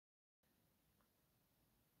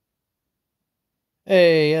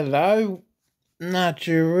Hey, hello,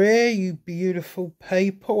 Nigeria, you beautiful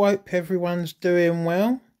people. Hope everyone's doing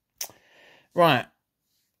well. Right,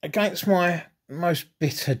 against my most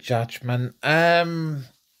bitter judgment, I'm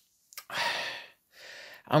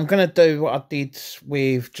gonna do what I did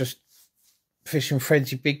with just Fishing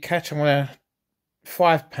Frenzy Big Catch. I'm gonna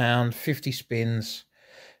 £5, 50 spins,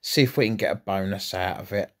 see if we can get a bonus out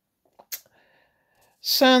of it.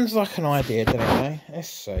 Sounds like an idea, doesn't it? Eh? Let's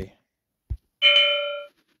see.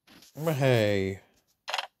 Hey,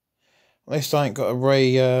 at least I ain't got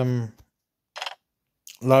to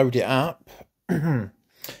load it up. Okay,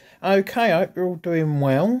 I hope you're all doing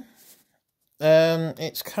well.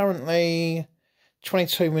 It's currently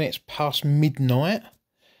 22 minutes past midnight.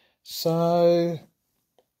 So,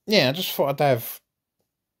 yeah, I just thought I'd have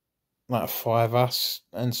like 5 us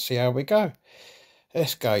and see how we go.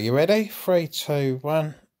 Let's go. You ready? 3, 2,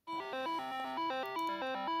 1.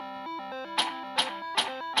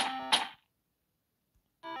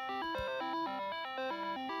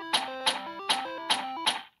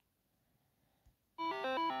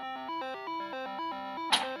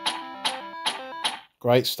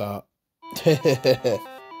 Great start. That's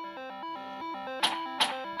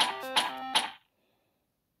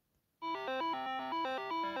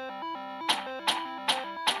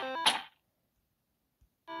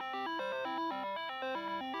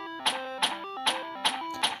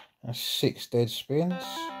 6 dead spins.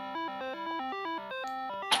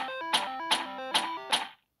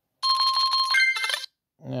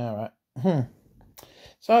 Alright.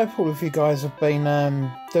 So I hope all of you guys have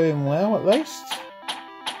been doing well at least.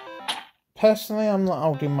 Personally, I'm not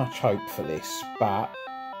holding much hope for this, but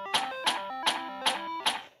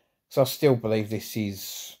I still believe this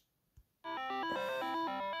is...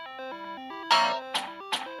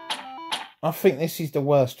 I think this is the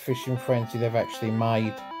worst Fishing Frenzy they've actually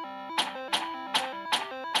made.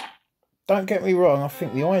 Don't get me wrong, I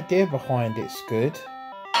think the idea behind it's good.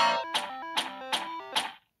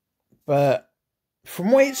 But from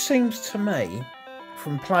what it seems to me,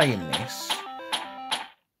 from playing this,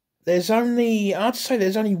 I'd say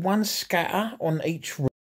there's only one scatter on each reel.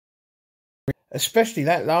 Especially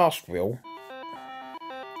that last reel.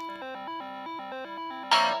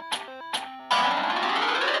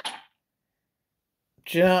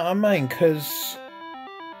 Do you know what I mean? Because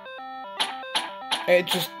it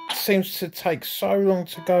just seems to take so long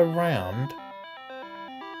to go round.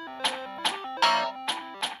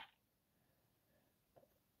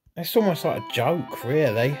 It's almost like a joke,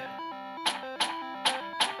 really.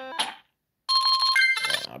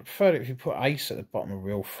 I'd prefer it if you put ace at the bottom of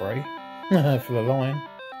reel 3 for the line.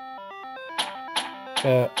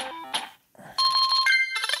 But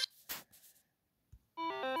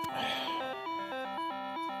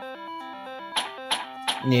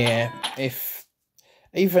yeah, if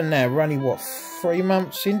even now we're only what 3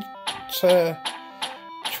 months into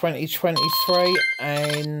 2023,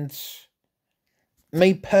 and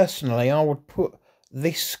me personally, I would put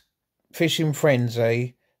this Fishing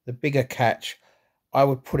Frenzy, the bigger catch, I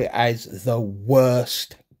would put it as the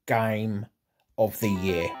worst game of the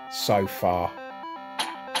year so far.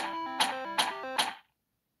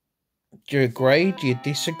 Do you agree? Do you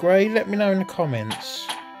disagree? Let me know in the comments.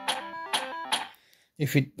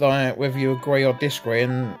 If you like, whether you agree or disagree,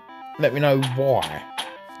 and let me know why.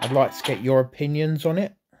 I'd like to get your opinions on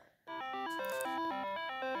it.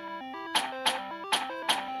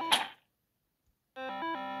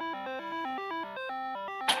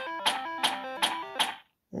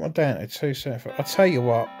 What am I down to? 274. I'll tell you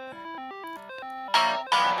what.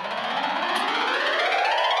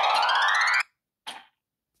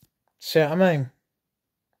 See what I mean?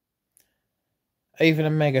 Even a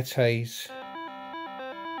mega tease.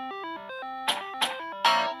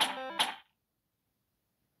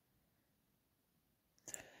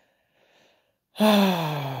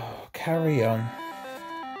 Oh, carry on.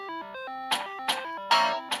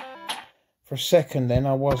 For a second then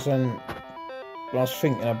I was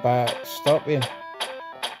thinking about stopping.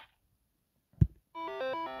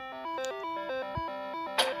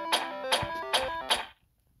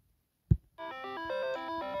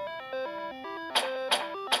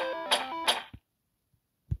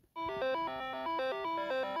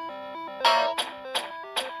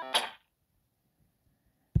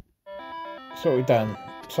 So what we've done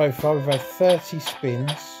so far, we've had 30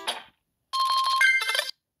 spins.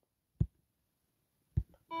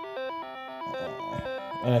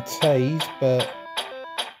 And a tease, but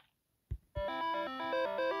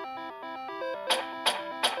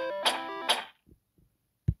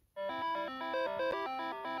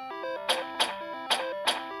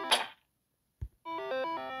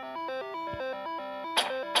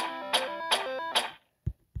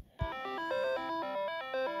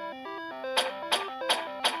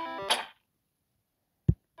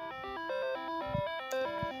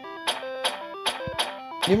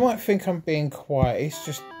You might think I'm being quiet. It's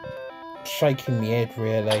just shaking my head,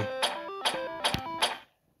 really.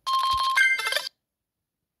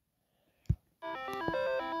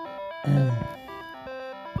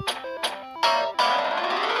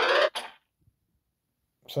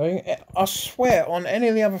 So, I swear, on any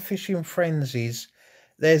of the other fishing frenzies,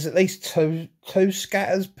 there's at least two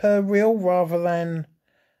scatters per reel rather than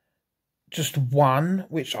just one,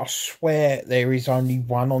 which I swear there is only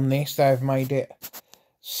one on this. They've made it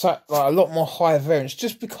so, like, a lot more high variance,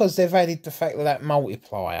 just because they've added the fact that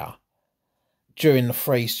multiplier during the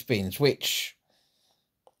free spins, which,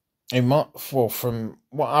 from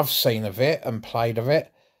what I've seen of it and played of it,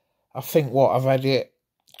 I think I've had it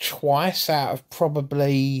twice out of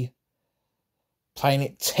probably playing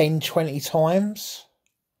it 10-20 times.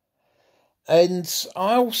 And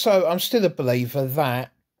I'm still a believer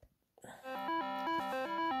that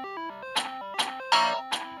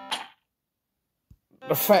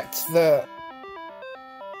the fact that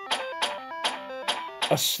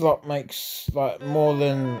a slot makes like more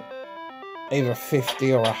than either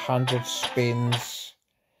 50 or 100 spins,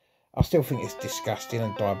 I still think it's disgusting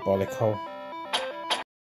and diabolical.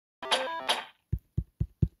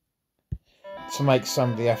 To make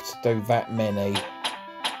somebody have to do that many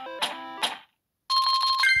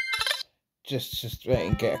just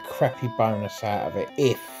and get a crappy bonus out of it,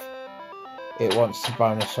 if it wants to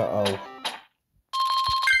bonus at all.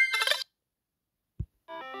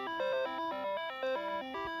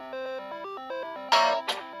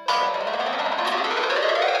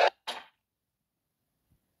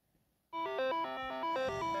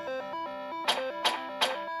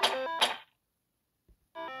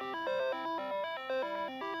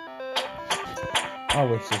 I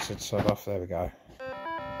wish this had sod off. There we go.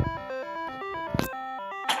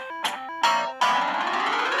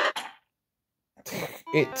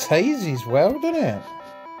 It teases well, doesn't it?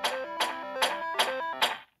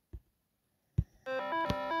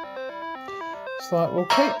 It's like, we'll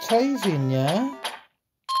keep teasing, yeah?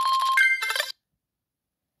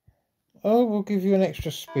 Oh, we'll give you an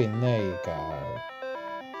extra spin. There you go.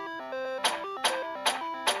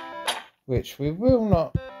 Which we will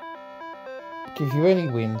not give you any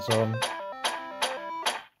wins on.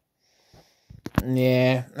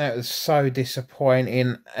 Yeah, that was so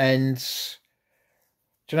disappointing. And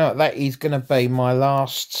do you know what? That is going to be my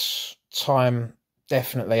last time,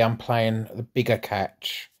 definitely, I'm playing the bigger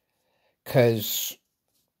catch. Because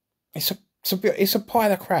it's a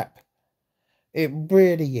pile of crap. It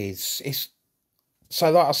really is. It's so,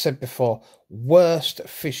 like I said before, worst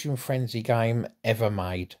fishing frenzy game ever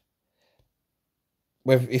made.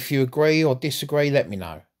 If you agree or disagree, let me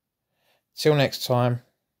know. Till next time.